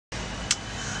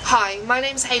Hi, my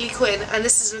name's Hayley Quinn and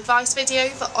this is an advice video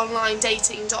for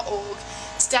onlinedating.org.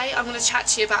 Today I'm going to chat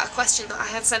to you about a question that I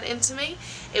had sent in to me.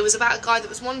 It was about a guy that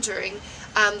was wondering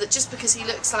that just because he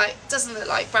doesn't look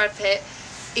like Brad Pitt,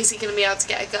 is he going to be able to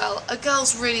get a girl? Are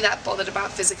girls really that bothered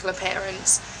about physical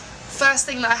appearance? First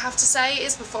thing that I have to say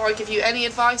is, before I give you any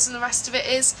advice and the rest of it,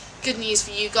 is good news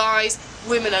for you guys.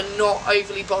 Women are not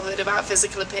overly bothered about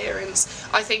physical appearance.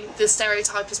 I think the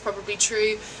stereotype is probably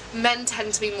true. Men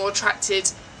tend to be more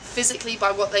attracted physically by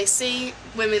what they see,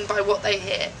 women by what they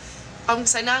hear.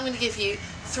 So now I'm going to give you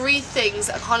 3 things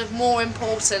that are kind of more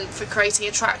important for creating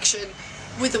attraction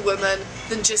with a woman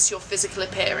than just your physical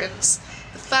appearance.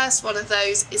 The first one of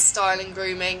those is style and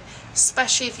grooming.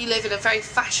 Especially if you live in a very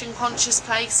fashion conscious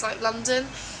place like London,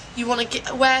 you want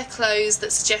to wear clothes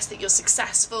that suggest that you're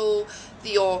successful,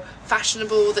 that you're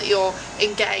fashionable, that you're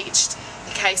engaged.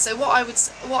 Okay, so what I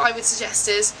would suggest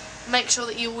is make sure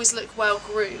that you always look well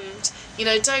groomed. You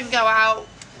know, don't go out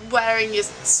wearing your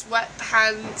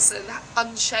sweatpants and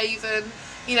unshaven.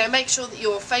 You know, make sure that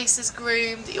your face is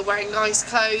groomed, that you're wearing nice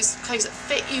clothes that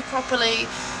fit you properly.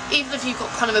 Even if you've got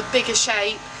kind of a bigger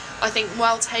shape, I think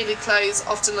well-tailored clothes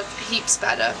often look heaps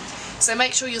better. So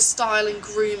make sure your style and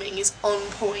grooming is on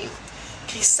point.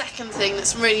 Okay, second thing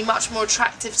that's really much more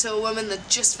attractive to a woman than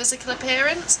just physical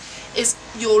appearance is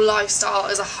your lifestyle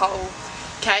as a whole.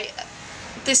 Okay,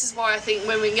 this is why I think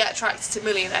women get attracted to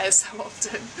millionaires so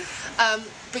often.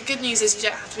 But good news is you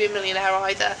don't have to be a millionaire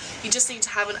either. You just need to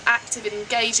have an active and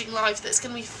engaging life that's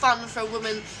going to be fun for a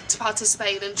woman to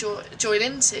participate and join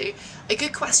into. A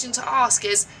good question to ask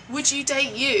is, would you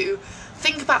date you?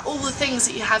 Think about all the things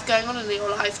that you have going on in your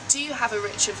life. Do you have a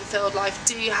rich and fulfilled life?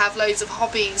 Do you have loads of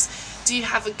hobbies? Do you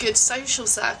have a good social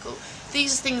circle?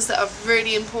 These are things that are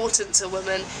really important to a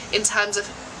woman in terms of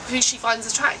who she finds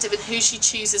attractive and who she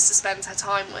chooses to spend her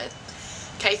time with.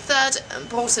 Okay, third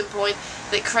important point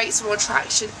that creates more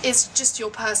attraction is just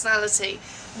your personality.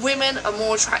 Women are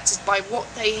more attracted by what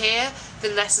they hear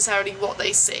than necessarily what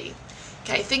they see.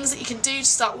 Okay, things that you can do to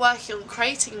start working on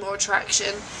creating more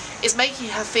attraction is making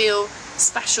her feel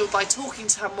special by talking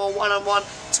to her more one-on-one.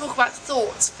 Talk about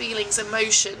thoughts, feelings,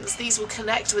 emotions. These will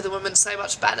connect with a woman so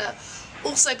much better.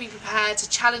 Also be prepared to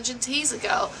challenge and tease a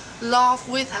girl, laugh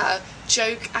with her,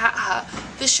 joke at her.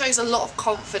 This shows a lot of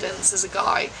confidence as a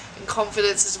guy, and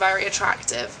confidence is very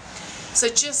attractive. So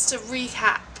just to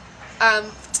recap,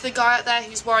 to the guy out there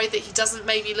who's worried that he doesn't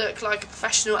maybe look like a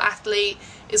professional athlete,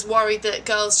 is worried that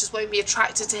girls just won't be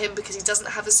attracted to him because he doesn't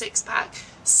have a six-pack,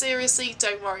 seriously,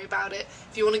 don't worry about it.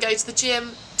 If you want to go to the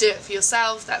gym, do it for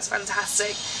yourself, that's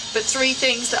fantastic. But 3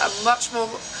 things that are much more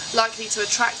likely to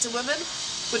attract a woman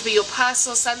would be your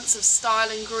personal sense of style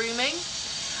and grooming,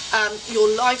 your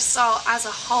lifestyle as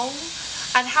a whole,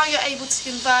 and how you're able to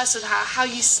converse with her, how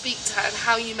you speak to her, and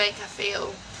how you make her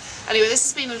feel. Anyway, this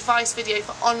has been an advice video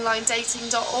for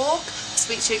onlinedating.org.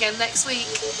 Speak to you again next week.